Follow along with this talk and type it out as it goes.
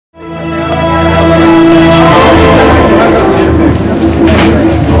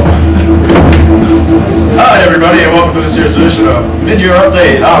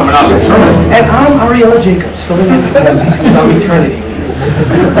Some eternity.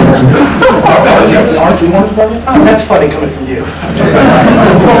 Aren't you more pregnant? Oh, that's funny coming from you.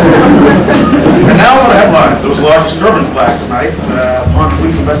 And now for the headlines. There was a large disturbance last night upon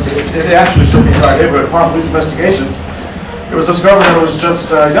police investigation. It actually should be Friday, but upon police investigation, it was discovered that it was just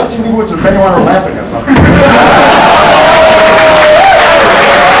Justin Leibowitz and Benny Warner laughing at something.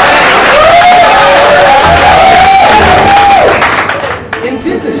 In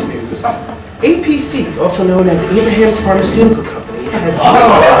business news, APC, also known as Abraham's Pharmaceutical Company, has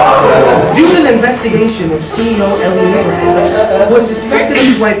become, due to the investigation of CEO Elliot Abrahams, who was suspected of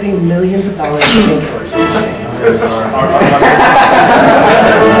swiping millions of dollars in painkillers.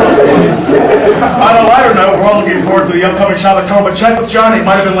 On a lighter note, we're all looking forward to the upcoming Shabbat Tov, but check with Johnny. It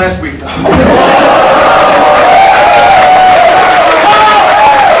might have been last week.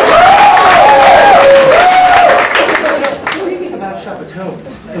 Speaking about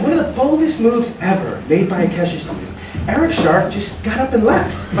Shabbatot, and one of the boldest moves ever made by a Kesher student, Eric Sharp just got up and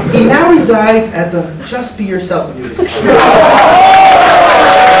left. He now resides at the Just Be Yourself nudist club.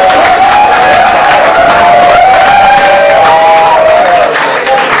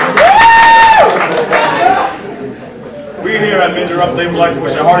 We here at Midger Update would like to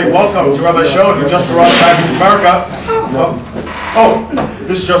wish a hearty welcome to Rabbi Shon, who just arrived back from America.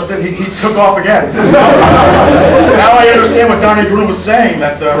 This is Justin. He took off again. Now I understand what Donnie Bruno was saying,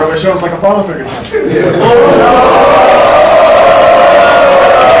 that Rabbi Shon is like a father figure.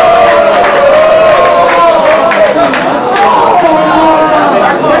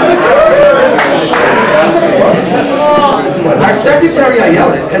 Our secretary,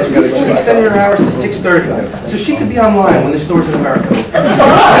 Ayelet, has recently extended her hours to 6:30, so she could be online when the stores in America open.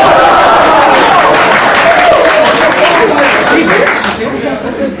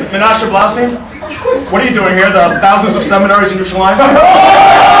 Menashe Blasny, what are you doing here? There are thousands of seminaries in Yerushalayim.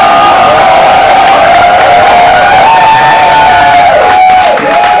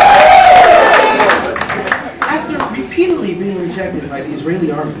 After repeatedly being rejected by the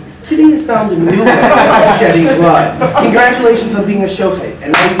Israeli army, today has found a new way of shedding blood. Congratulations on being a shofet,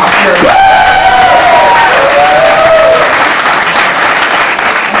 and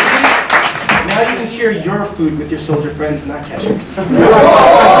now you can share your food with your soldier friends, not Kesher's.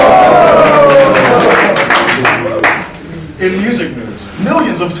 In music news,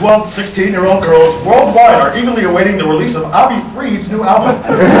 millions of 12 to 16-year-old girls worldwide are eagerly awaiting the release of Avi Fried's new album.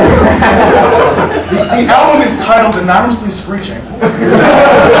 The album is titled Anonymously Screeching.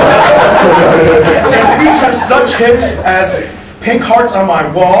 It features such hits as Pink Hearts on My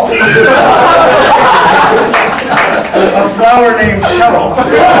Wall, A Flower Named Cheryl,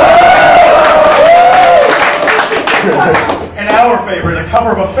 and our favorite, a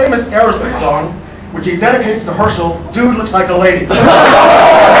cover of a famous Aerosmith song, which he dedicates to Herschel, Dude Looks Like a Lady.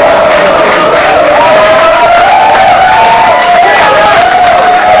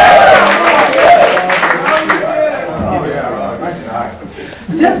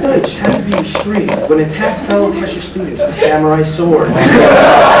 Zev Deutsch had to be restrained when attacked fellow Kesher students with samurai swords.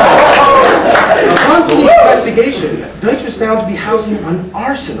 Upon police investigation, Deutsch was found to be housing an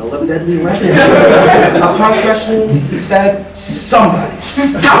arsenal of deadly weapons. Upon questioning, he said, "Somebody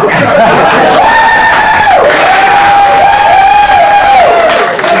stop it!"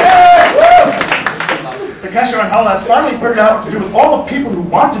 The Kesher and Hall has finally figured out what to do with all the people who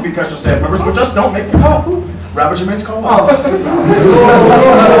want to be Kesher staff members but just don't make the cut. Rabbi Jermaine's call.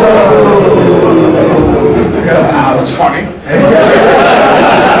 That's funny.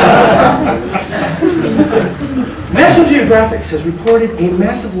 National Geographic has reported a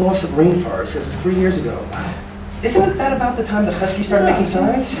massive loss of rainforests as of 3 years ago. Isn't that about the time the Huskies started making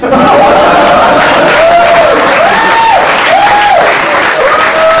signs?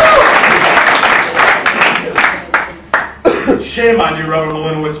 Shame on you, Rabbi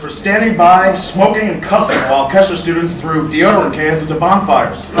Malinowitz, for standing by, smoking, and cussing while Kesher students threw deodorant cans into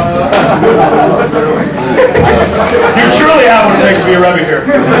bonfires. You truly have what it takes to be a Rebbe here.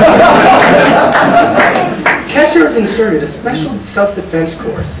 Kesher has inserted a special self-defense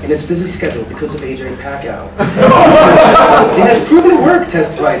course in its busy schedule because of AJ Packout. It has proven to work,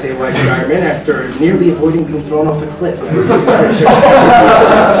 testifies A.Y. Shireman, after nearly avoiding being thrown off a cliff. No,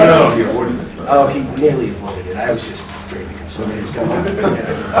 he avoided it. Oh, he nearly avoided it. I was just dreaming of so many.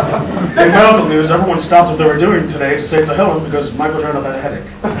 In medical news, everyone stopped what they were doing today to say Tehillim because Michael Jordan had a headache.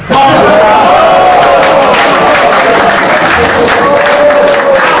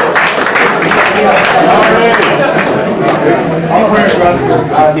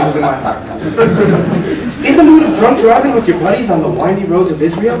 He was in my heart. In the mood of drunk driving with your buddies on the windy roads of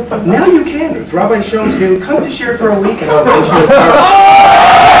Israel? Now you can with Rabbi Shon's new Come to Shir for a Week and I'll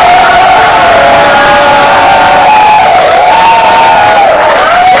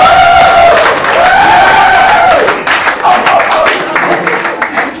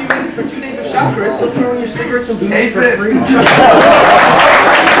shirts and boots for free.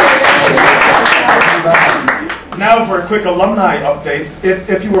 Now for a quick alumni update.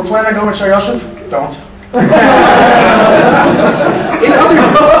 If you were planning on going to Shayoshev, don't.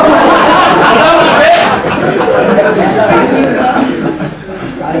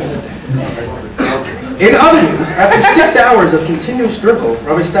 In other news, after 6 hours of continuous dribble,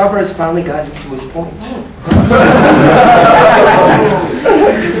 Rabbi Stauber has finally gotten to his point.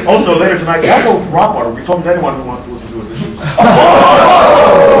 Also, later tonight, Yaakov Rothbard will be talking to anyone who wants to listen to his issues. Isn't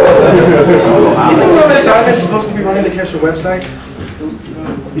Rabbi Simon supposed to be running the Kesher website?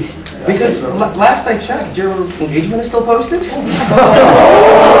 Because last I checked, your engagement is still posted?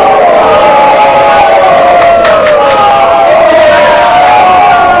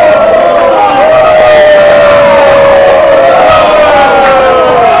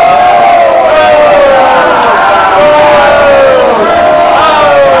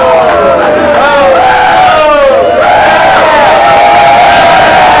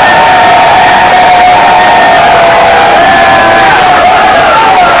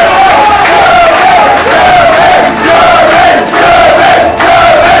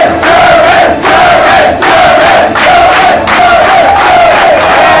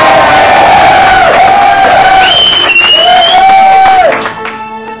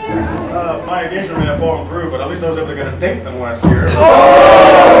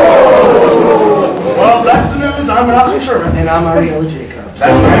 And I'm Ariella Jacobs.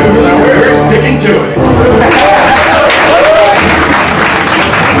 That's right. We're sticking to it.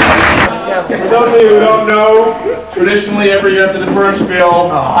 For those of you who don't know, traditionally every year after the Purim Shpiel,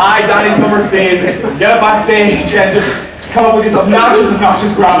 I, Donnie Silverstein, get up on stage and just come up with these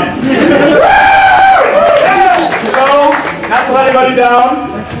obnoxious groundings. So, not to let anybody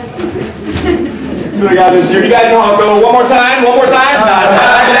down, let's see what I got this year. You guys know how it goes. One more time.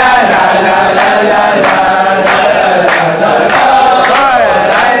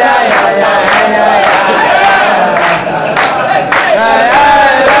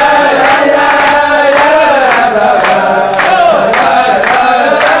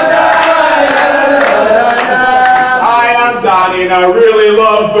 I really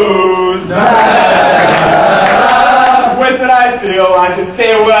love booze. With it I feel I can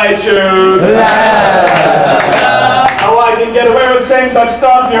say what I choose. How I can get away with saying such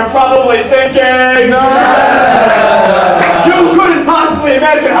stuff, you're probably thinking. You couldn't possibly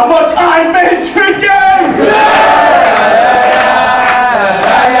imagine how much I've been drinking!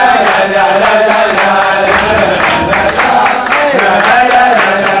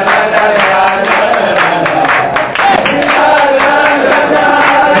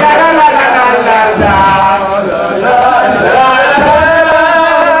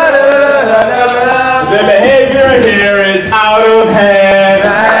 The behavior here is out of hand.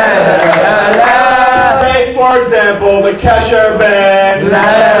 Take, for example, the Kesher band.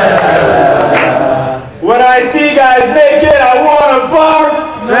 When I see guys naked, I want to bark.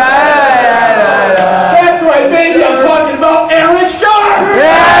 That's right, baby, I'm talking about Eric Sharp.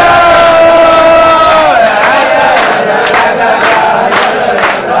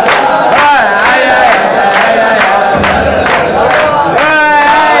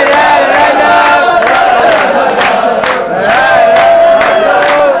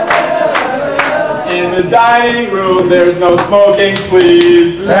 In the dining room, there's no smoking,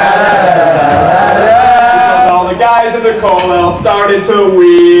 please. Because all the guys in the kollel started to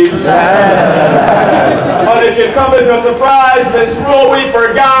wheeze. But it should come as no surprise, this rule we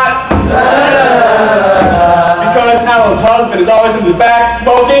forgot. Because Ella's husband is always in the back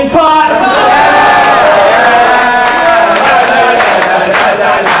smoking pot.